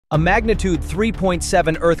A magnitude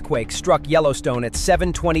 3.7 earthquake struck Yellowstone at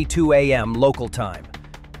 7:22 a.m. local time.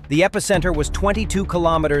 The epicenter was 22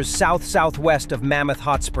 kilometers south-southwest of Mammoth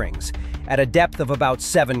Hot Springs, at a depth of about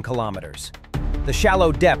 7 kilometers. The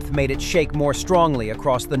shallow depth made it shake more strongly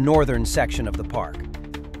across the northern section of the park.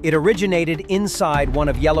 It originated inside one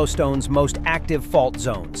of Yellowstone's most active fault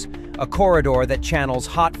zones, a corridor that channels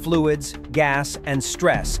hot fluids, gas, and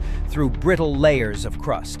stress through brittle layers of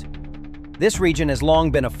crust. This region has long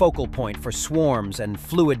been a focal point for swarms and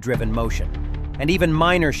fluid-driven motion, and even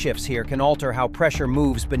minor shifts here can alter how pressure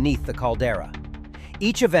moves beneath the caldera.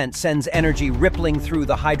 Each event sends energy rippling through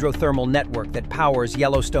the hydrothermal network that powers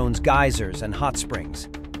Yellowstone's geysers and hot springs.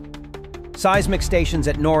 Seismic stations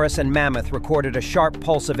at Norris and Mammoth recorded a sharp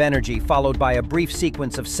pulse of energy followed by a brief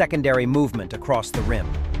sequence of secondary movement across the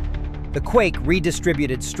rim. The quake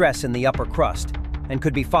redistributed stress in the upper crust, and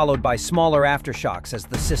could be followed by smaller aftershocks as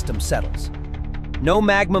the system settles. No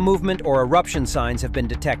magma movement or eruption signs have been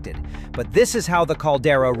detected, but this is how the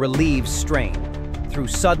caldera relieves strain, through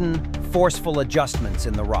sudden, forceful adjustments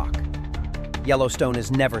in the rock. Yellowstone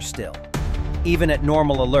is never still. Even at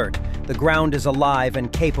normal alert, the ground is alive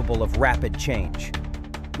and capable of rapid change.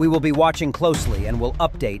 We will be watching closely and will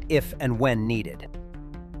update if and when needed.